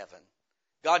stars of heaven.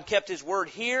 God kept His word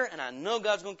here, and I know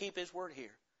God's going to keep His word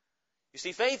here. You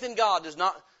see, faith in God does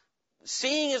not,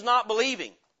 seeing is not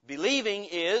believing. Believing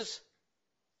is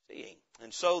seeing.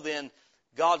 And so then,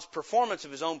 God's performance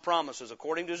of His own promises,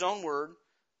 according to His own word,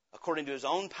 according to His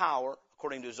own power,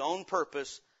 according to His own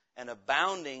purpose, and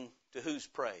abounding to whose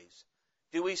praise?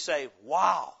 Do we say,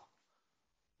 wow,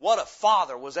 what a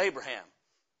father was Abraham?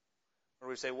 Or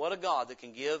we say, what a God that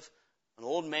can give an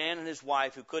old man and his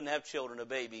wife who couldn't have children a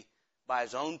baby by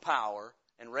His own power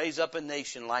and raise up a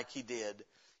nation like He did.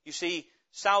 You see,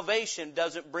 salvation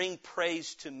doesn't bring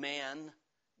praise to man.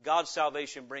 God's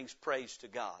salvation brings praise to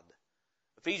God.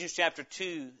 Ephesians chapter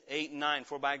 2, 8 and 9,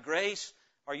 for by grace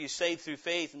are you saved through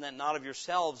faith, and that not of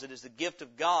yourselves, it is the gift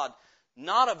of God,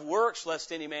 not of works,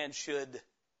 lest any man should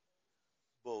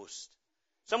boast.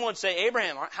 Someone would say,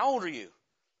 Abraham, how old are you?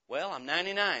 Well, I'm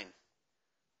 99.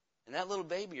 And that little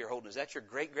baby you're holding, is that your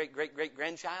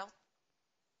great-great-great-great-grandchild?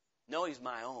 No, he's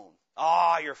my own.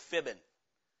 Oh, you're fibbing.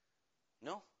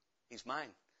 No, he's mine.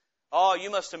 Oh, you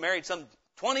must have married some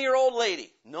 20-year-old lady.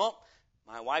 No,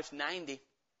 my wife's 90.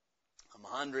 I'm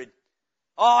 100.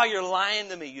 Oh, you're lying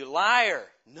to me, you liar.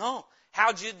 No,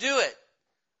 how'd you do it?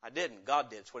 I didn't. God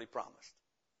did. It's what He promised.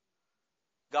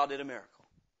 God did a miracle.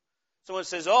 Someone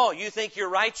says, oh, you think you're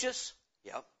righteous?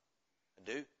 Yep,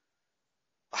 I do.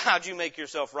 How'd you make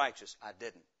yourself righteous? I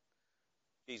didn't.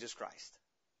 Jesus Christ.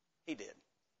 He did.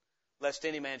 Lest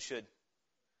any man should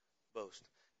boast.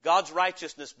 God's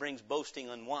righteousness brings boasting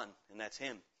on one, and that's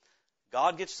Him.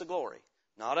 God gets the glory,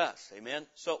 not us. Amen?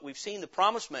 So we've seen the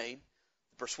promise made,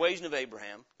 the persuasion of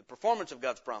Abraham, the performance of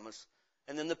God's promise,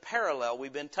 and then the parallel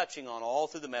we've been touching on all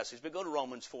through the message. But go to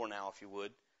Romans 4 now, if you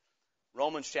would.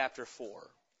 Romans chapter 4.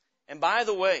 And by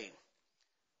the way,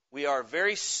 we are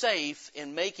very safe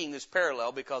in making this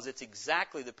parallel because it's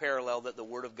exactly the parallel that the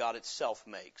Word of God itself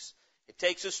makes. It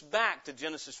takes us back to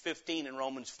Genesis 15 and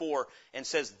Romans 4 and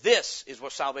says this is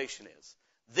what salvation is.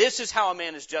 This is how a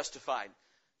man is justified.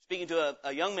 Speaking to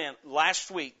a young man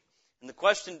last week, and the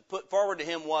question put forward to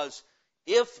him was,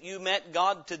 if you met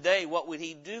God today, what would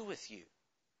He do with you?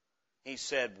 He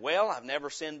said, well, I've never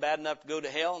sinned bad enough to go to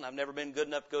hell, and I've never been good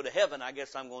enough to go to heaven. I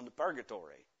guess I'm going to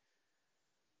purgatory.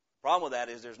 The problem with that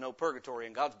is there's no purgatory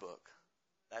in God's book.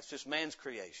 That's just man's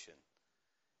creation.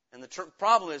 And the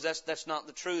problem is that's not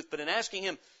the truth. But in asking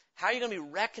him, how are you going to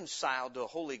be reconciled to a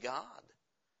holy God?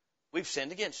 We've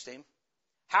sinned against Him.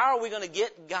 How are we going to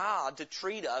get God to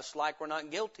treat us like we're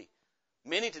not guilty?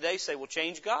 Many today say, well,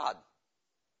 change God.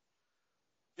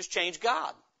 Just change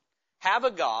God. Have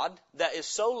a God that is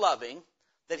so loving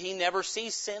that He never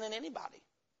sees sin in anybody.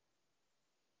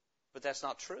 But that's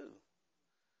not true.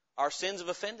 Our sins have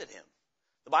offended Him.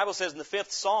 The Bible says in the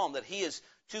 5th Psalm that He is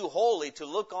too holy to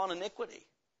look on iniquity.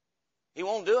 He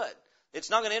won't do it. It's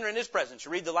not going to enter in His presence.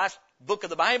 You read the last book of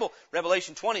the Bible,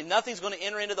 Revelation 20, nothing's going to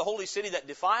enter into the holy city that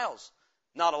defiles.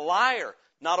 Not a liar,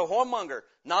 not a whoremonger,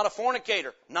 not a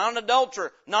fornicator, not an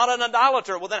adulterer, not an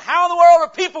idolater. Well, then how in the world are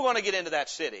people going to get into that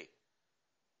city?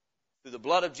 Through the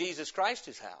blood of Jesus Christ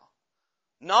is how.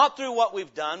 Not through what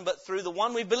we've done, but through the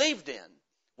one we believed in.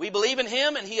 We believe in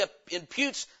Him, and He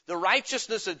imputes the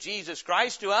righteousness of Jesus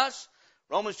Christ to us.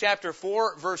 Romans chapter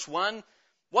 4, verse 1.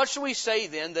 What shall we say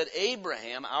then that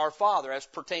Abraham, our father, as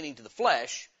pertaining to the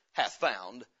flesh, hath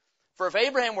found? For if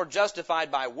Abraham were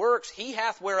justified by works, he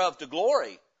hath whereof to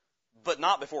glory, but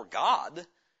not before God.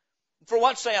 For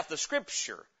what saith the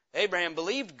Scripture? Abraham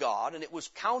believed God, and it was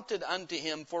counted unto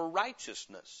him for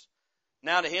righteousness.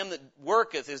 Now to him that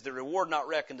worketh is the reward not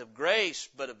reckoned of grace,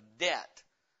 but of debt.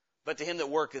 But to him that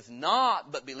worketh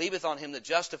not, but believeth on Him that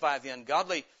justifieth the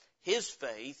ungodly, his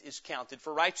faith is counted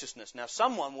for righteousness. Now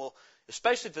someone will,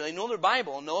 especially if they know their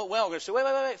Bible and know it well, going to say, wait,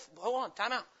 hold on,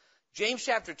 time out. James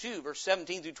chapter 2, verse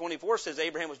 17 through 24 says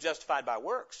Abraham was justified by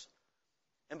works.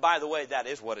 And by the way, that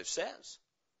is what it says.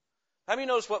 How many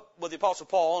notice what the Apostle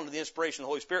Paul, under the inspiration of the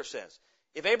Holy Spirit, says?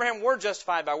 If Abraham were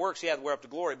justified by works, he had whereof to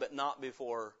glory, but not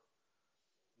before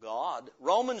God.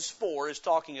 Romans 4 is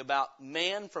talking about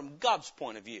man from God's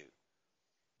point of view.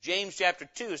 James chapter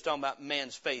 2 is talking about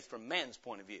man's faith from man's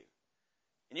point of view.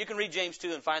 And you can read James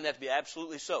 2 and find that to be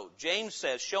absolutely so. James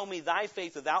says, show me thy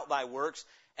faith without thy works,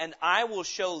 and I will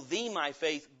show thee my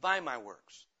faith by my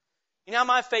works. You know how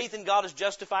my faith in God is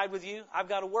justified with you? I've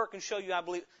got to work and show you I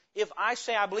believe. If I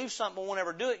say I believe something but won't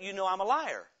ever do it, you know I'm a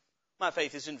liar. My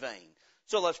faith is in vain.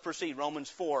 So let's proceed. Romans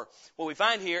 4. What we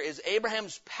find here is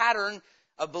Abraham's pattern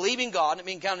of believing God and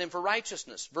being counted him for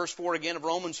righteousness. Verse 4 again of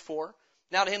Romans 4.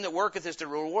 Now to him that worketh is the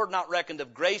reward not reckoned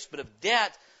of grace, but of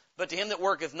debt. But to him that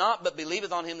worketh not, but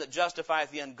believeth on him that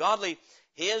justifieth the ungodly,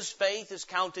 his faith is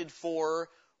counted for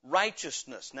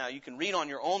righteousness. Now you can read on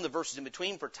your own the verses in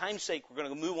between. For time's sake, we're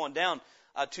going to move on down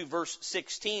to verse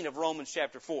 16 of Romans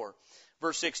chapter 4.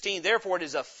 Verse 16, therefore it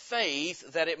is of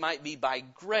faith that it might be by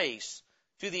grace,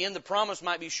 to the end the promise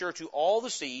might be sure to all the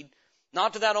seed,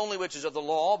 not to that only which is of the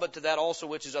law, but to that also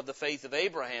which is of the faith of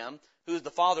Abraham, who is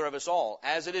the father of us all.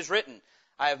 As it is written,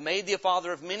 I have made thee a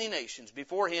father of many nations,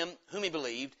 before him whom he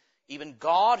believed, even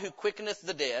God who quickeneth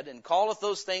the dead, and calleth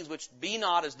those things which be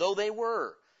not as though they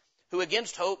were, who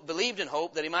against hope believed in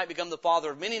hope that he might become the father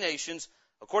of many nations,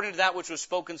 according to that which was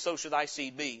spoken, so shall thy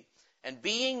seed be. And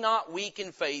being not weak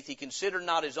in faith, he considered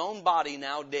not his own body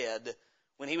now dead,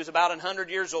 when he was about 100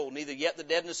 years old, neither yet the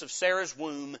deadness of Sarah's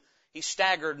womb. He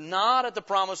staggered not at the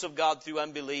promise of God through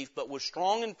unbelief, but was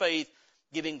strong in faith,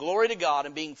 giving glory to God,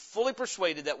 and being fully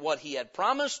persuaded that what he had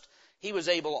promised, he was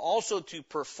able also to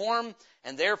perform,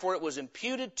 and therefore it was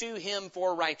imputed to him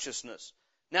for righteousness.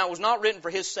 Now it was not written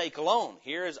for his sake alone.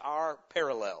 Here is our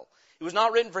parallel. It was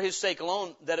not written for his sake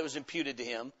alone that it was imputed to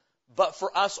him, but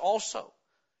for us also,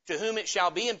 to whom it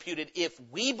shall be imputed if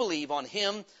we believe on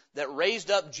him that raised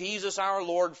up Jesus our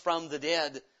Lord from the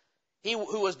dead, he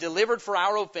who was delivered for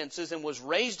our offenses and was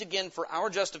raised again for our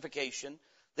justification.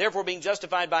 Therefore, being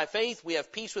justified by faith, we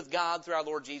have peace with God through our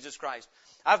Lord Jesus Christ.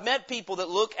 I've met people that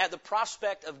look at the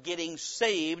prospect of getting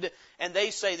saved and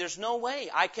they say, there's no way.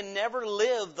 I can never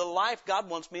live the life God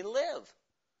wants me to live.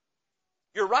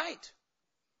 You're right.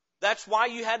 That's why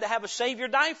you had to have a Savior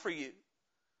die for you.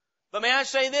 But may I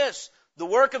say this? The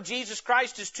work of Jesus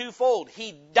Christ is twofold.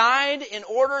 He died in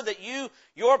order that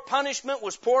your punishment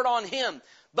was poured on him.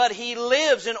 But he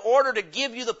lives in order to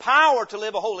give you the power to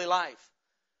live a holy life.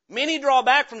 Many draw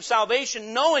back from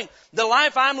salvation knowing the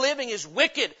life I'm living is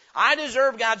wicked. I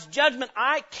deserve God's judgment.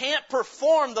 I can't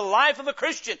perform the life of a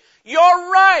Christian. You're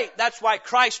right. That's why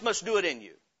Christ must do it in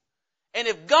you. And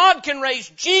if God can raise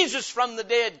Jesus from the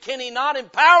dead, can he not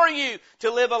empower you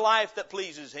to live a life that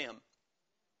pleases him?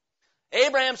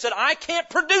 Abraham said, I can't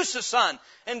produce a son.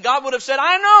 And God would have said,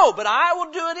 I know, but I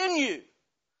will do it in you.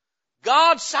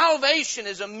 God's salvation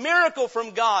is a miracle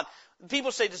from God.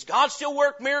 People say, does God still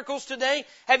work miracles today?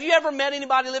 Have you ever met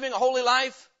anybody living a holy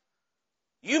life?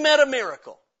 You met a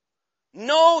miracle.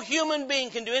 No human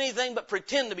being can do anything but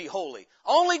pretend to be holy.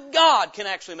 Only God can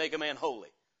actually make a man holy.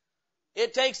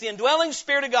 It takes the indwelling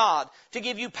Spirit of God to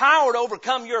give you power to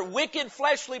overcome your wicked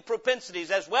fleshly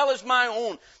propensities as well as my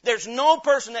own. There's no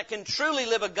person that can truly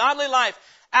live a godly life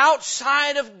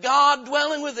outside of God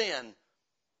dwelling within.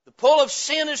 The pull of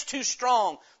sin is too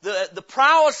strong. The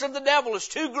prowess of the devil is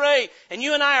too great. And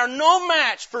you and I are no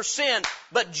match for sin.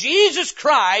 But Jesus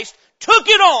Christ took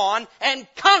it on and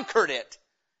conquered it.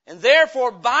 And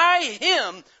therefore, by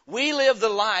him, we live the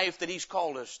life that he's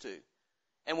called us to.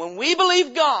 And when we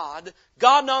believe God,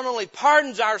 God not only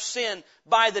pardons our sin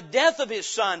by the death of his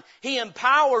Son, he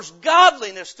empowers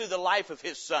godliness through the life of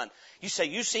his Son. You say,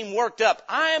 you seem worked up.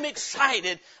 I am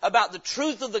excited about the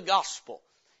truth of the gospel.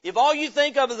 If all you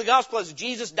think of the gospel is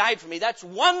Jesus died for me, that's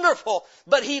wonderful,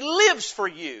 but he lives for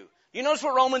you. You notice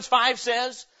what Romans 5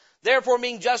 says? Therefore,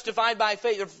 being justified by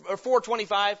faith, or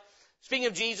 4:25, speaking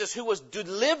of Jesus, who was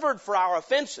delivered for our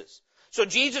offenses. So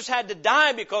Jesus had to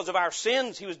die because of our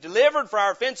sins. He was delivered for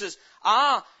our offenses,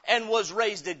 and was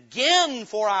raised again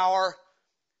for our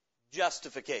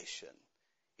justification.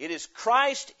 It is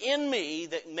Christ in me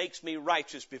that makes me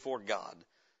righteous before God.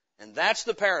 And that's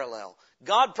the parallel.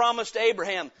 God promised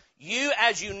Abraham, you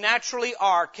as you naturally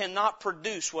are cannot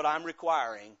produce what I'm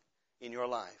requiring in your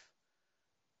life.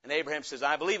 And Abraham says,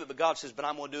 I believe it, but God says, but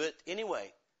I'm going to do it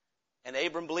anyway. And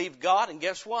Abram believed God, and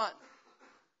guess what?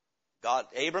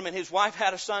 Abram and his wife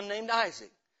had a son named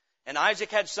Isaac. And Isaac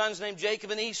had sons named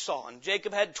Jacob and Esau. And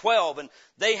Jacob had 12, and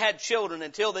they had children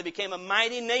until they became a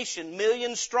mighty nation,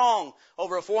 millions strong,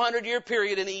 over a 400-year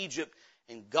period in Egypt.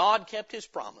 And God kept his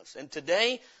promise. And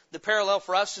today, the parallel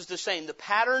for us is the same. The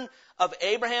pattern of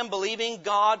Abraham believing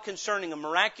God concerning a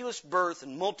miraculous birth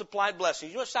and multiplied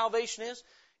blessings. You know what salvation is?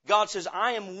 God says,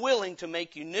 I am willing to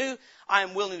make you new. I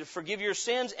am willing to forgive your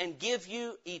sins and give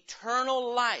you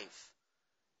eternal life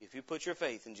if you put your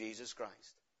faith in Jesus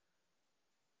Christ.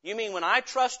 You mean when I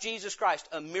trust Jesus Christ,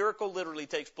 a miracle literally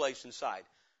takes place inside?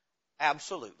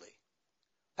 Absolutely.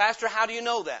 Pastor, how do you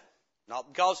know that?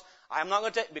 Not because I'm not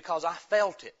going to because I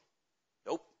felt it.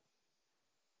 Nope.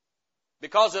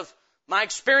 Because of my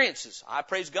experiences. I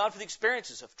praise God for the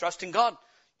experiences of trusting God.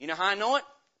 You know how I know it?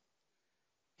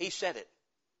 He said it.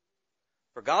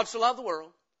 For God so loved the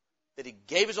world that He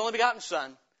gave His only begotten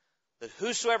Son, that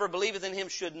whosoever believeth in Him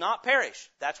should not perish.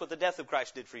 That's what the death of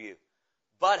Christ did for you.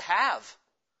 But have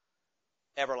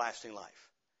everlasting life.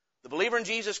 The believer in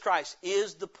Jesus Christ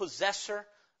is the possessor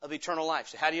of eternal life.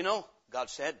 So how do you know? God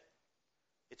said.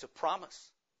 It's a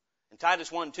promise. And Titus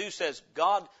 1:2 says,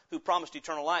 God who promised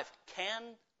eternal life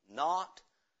cannot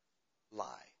lie.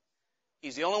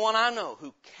 He's the only one I know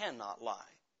who cannot lie.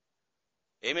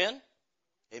 Amen?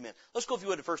 Amen. Let's go, if you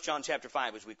would, to 1 John chapter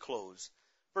 5 as we close.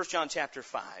 1 John chapter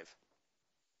 5.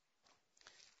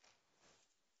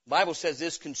 The Bible says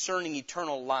this concerning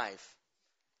eternal life.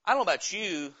 I don't know about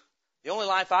you, the only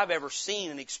life I've ever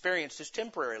seen and experienced is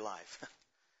temporary life.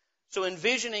 So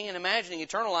envisioning and imagining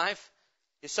eternal life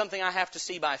is something I have to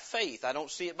see by faith. I don't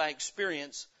see it by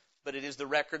experience, but it is the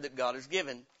record that God has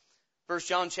given. 1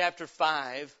 John chapter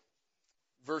 5,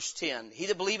 verse 10. He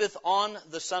that believeth on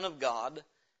the Son of God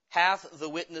hath the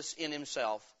witness in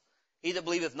himself. He that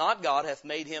believeth not God hath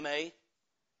made him a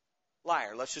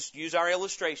liar. Let's just use our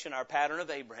illustration, our pattern of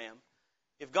Abraham.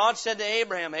 If God said to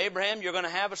Abraham, Abraham, you're going to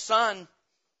have a son,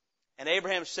 and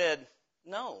Abraham said,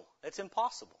 no, that's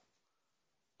impossible.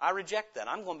 I reject that.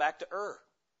 I'm going back to Ur.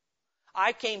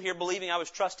 I came here believing I was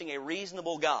trusting a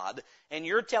reasonable God, and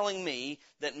you're telling me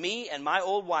that me and my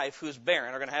old wife, who is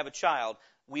barren, are going to have a child.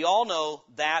 We all know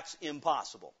that's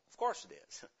impossible. Of course it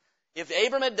is. If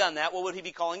Abram had done that, what would he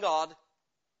be calling God?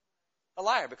 A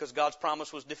liar, because God's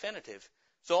promise was definitive.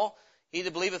 So, he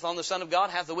that believeth on the Son of God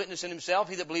hath the witness in himself.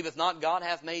 He that believeth not God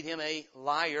hath made him a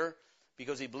liar,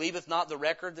 because he believeth not the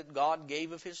record that God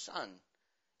gave of his Son.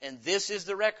 And this is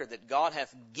the record, that God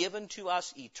hath given to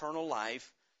us eternal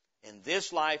life, and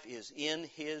this life is in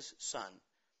his Son.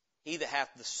 He that hath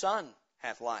the Son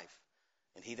hath life,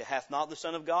 and he that hath not the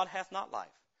Son of God hath not life.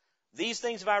 These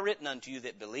things have I written unto you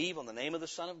that believe on the name of the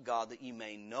Son of God, that ye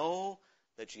may know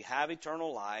that ye have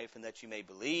eternal life, and that ye may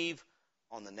believe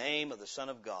on the name of the Son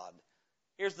of God.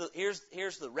 Here's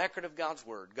the record of God's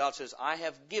Word. God says, I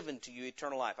have given to you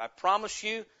eternal life. I promise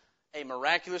you a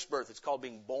miraculous birth. It's called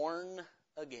being born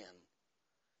again.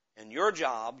 And your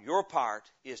job, your part,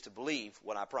 is to believe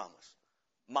what I promise.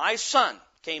 My Son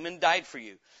came and died for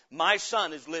you. My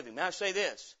Son is living. May I say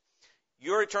this?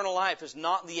 Your eternal life is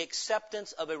not the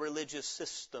acceptance of a religious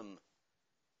system.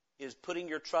 It is putting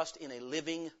your trust in a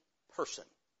living person.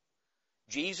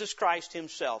 Jesus Christ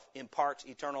himself imparts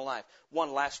eternal life.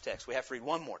 One last text. We have to read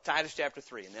one more. Titus chapter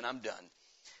 3, and then I'm done.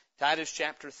 Titus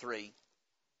chapter 3.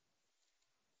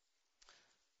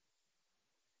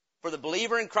 For the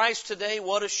believer in Christ today,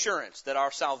 what assurance that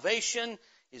our salvation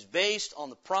is based on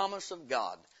the promise of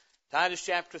God. Titus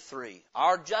chapter 3.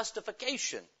 Our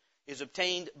justification is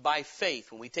obtained by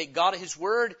faith. When we take God at His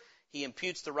word, He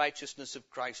imputes the righteousness of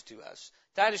Christ to us.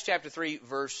 Titus chapter 3,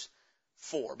 verse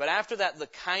 4. But after that, the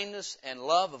kindness and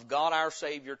love of God our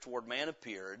Savior toward man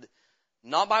appeared,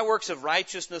 not by works of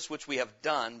righteousness which we have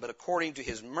done, but according to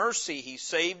His mercy He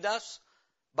saved us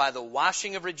by the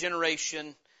washing of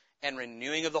regeneration and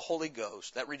renewing of the Holy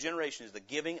Ghost. That regeneration is the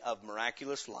giving of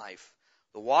miraculous life.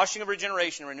 The washing of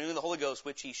regeneration and renewing of the Holy Ghost,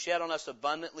 which He shed on us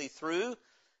abundantly through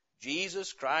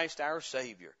Jesus Christ our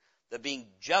Savior, that being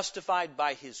justified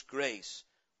by His grace,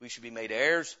 we should be made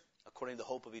heirs according to the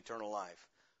hope of eternal life.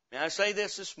 May I say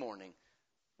this morning?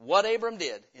 What Abram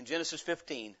did in Genesis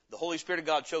 15, the Holy Spirit of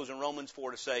God chose in Romans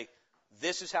 4 to say,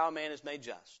 this is how a man is made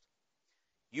just.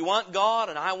 You want God,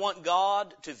 and I want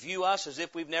God to view us as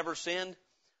if we've never sinned.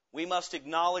 We must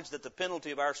acknowledge that the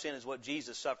penalty of our sin is what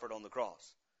Jesus suffered on the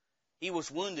cross. He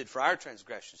was wounded for our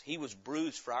transgressions. He was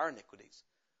bruised for our iniquities.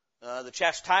 The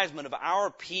chastisement of our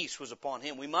peace was upon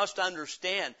Him. We must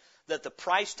understand that the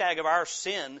price tag of our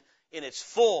sin in its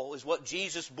full is what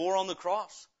Jesus bore on the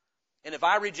cross. And if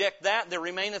I reject that, there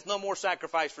remaineth no more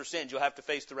sacrifice for sins. You'll have to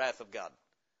face the wrath of God.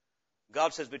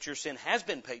 God says, but your sin has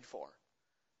been paid for.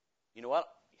 You know what?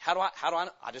 How do I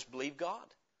know? I just believe God.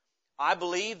 I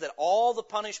believe that all the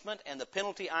punishment and the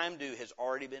penalty I am due has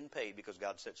already been paid because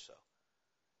God said so.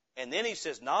 And then He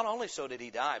says, not only so did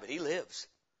He die, but He lives.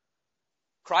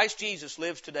 Christ Jesus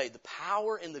lives today. The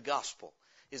power in the gospel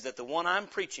is that the one I'm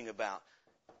preaching about,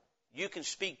 you can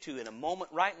speak to in a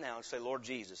moment right now and say, Lord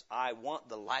Jesus, I want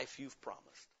the life you've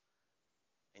promised.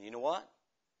 And you know what?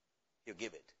 He'll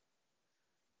give it.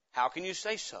 How can you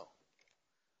say so?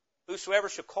 Whosoever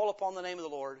shall call upon the name of the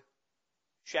Lord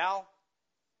shall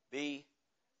be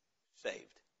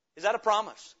saved. Is that a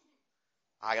promise?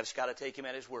 I just got to take him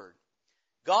at his word.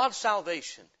 God's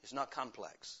salvation is not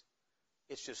complex.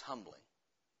 It's just humbling.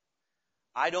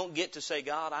 I don't get to say,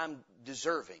 God, I'm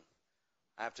deserving.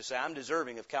 I have to say, I'm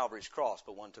deserving of Calvary's cross,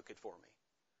 but one took it for me.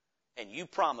 And you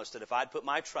promised that if I'd put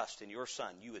my trust in your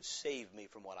Son, you would save me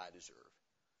from what I deserve.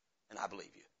 And I believe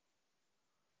you.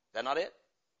 Is that not it?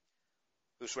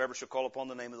 Whosoever shall call upon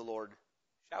the name of the Lord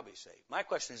shall be saved. My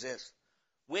question is this.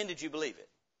 When did you believe it?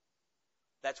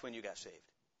 That's when you got saved.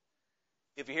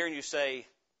 If you're here and you say,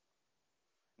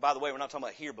 by the way, we're not talking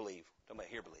about hear believe. We're talking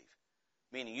about hear believe.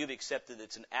 Meaning you've accepted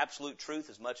it's an absolute truth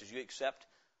as much as you accept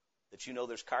that you know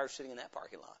there's cars sitting in that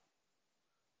parking lot.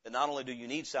 That not only do you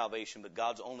need salvation, but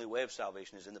God's only way of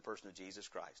salvation is in the person of Jesus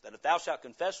Christ. That if thou shalt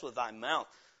confess with thy mouth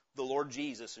the Lord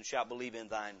Jesus and shalt believe in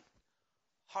thine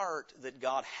heart that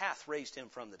God hath raised him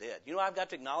from the dead. You know what I've got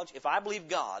to acknowledge? If I believe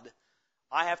God,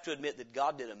 I have to admit that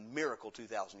God did a miracle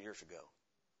 2,000 years ago.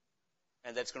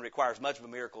 And that's going to require as much of a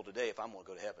miracle today if I'm going to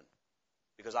go to heaven.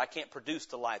 Because I can't produce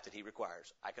the life that he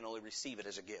requires. I can only receive it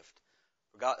as a gift.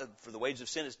 For the wages of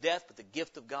sin is death, but the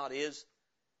gift of God is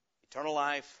eternal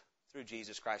life through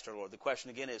Jesus Christ our Lord. The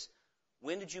question again is,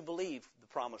 when did you believe the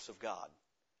promise of God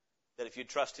that if you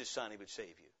trust his Son, he would save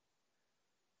you?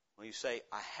 When you say,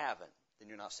 I haven't, then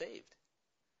you're not saved.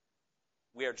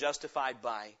 We are justified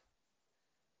by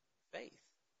faith.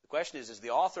 The question is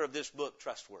the author of this book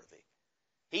trustworthy?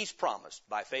 He's promised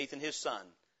by faith in his Son,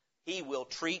 he will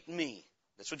treat me.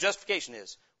 That's what justification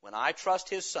is. When I trust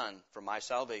his Son for my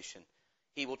salvation,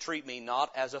 he will treat me not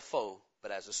as a foe,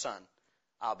 but as a son.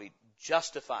 I'll be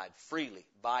justified freely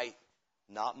by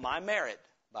not my merit,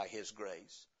 by his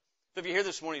grace. So if you're here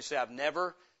this morning and say, I've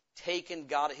never taken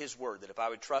God at his word, that if I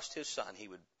would trust his Son, he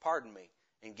would pardon me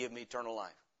and give me eternal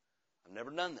life. I've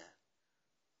never done that.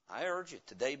 I urge you,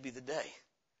 today be the day.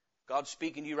 God's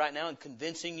speaking to you right now and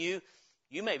convincing you.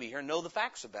 You may be here and know the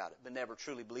facts about it, but never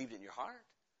truly believed it in your heart.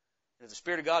 And if the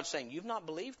Spirit of God is saying, you've not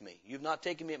believed me, you've not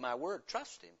taken me at my word,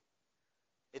 trust him.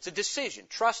 It's a decision.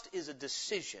 Trust is a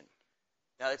decision.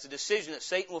 Now, it's a decision that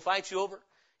Satan will fight you over.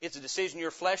 It's a decision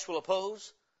your flesh will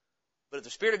oppose. But if the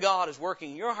Spirit of God is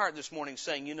working in your heart this morning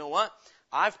saying, you know what?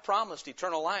 I've promised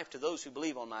eternal life to those who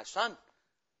believe on my Son.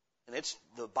 And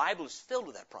the Bible is filled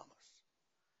with that promise.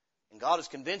 And God is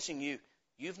convincing you,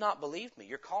 you've not believed me.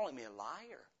 You're calling me a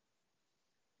liar.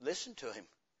 Listen to him.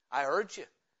 I urge you.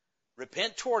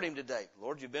 Repent toward him today.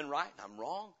 Lord, you've been right and I'm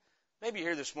wrong. Maybe you're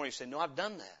here this morning and say, no, I've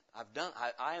done that.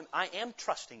 I am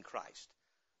trusting Christ.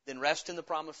 Then rest in the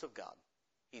promise of God.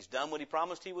 He's done what he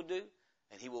promised he would do.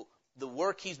 And he will, the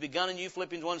work he's begun in you,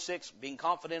 Philippians 1:6, being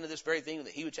confident of this very thing,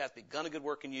 that he which hath begun a good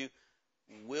work in you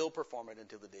will perform it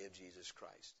until the day of Jesus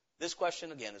Christ. This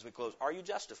question again as we close, are you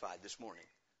justified this morning?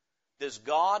 Does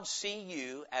God see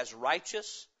you as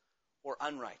righteous or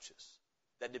unrighteous?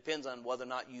 That depends on whether or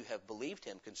not you have believed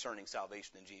him concerning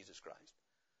salvation in Jesus Christ.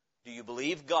 Do you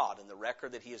believe God in the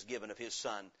record that he has given of his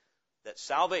Son, that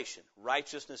salvation,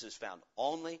 righteousness is found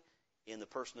only in the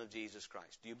person of Jesus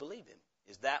Christ? Do you believe him?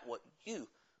 Is that what you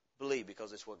believe?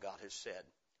 Because it's what God has said.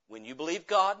 When you believe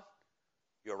God,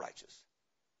 you're righteous.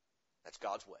 That's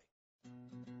God's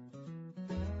way.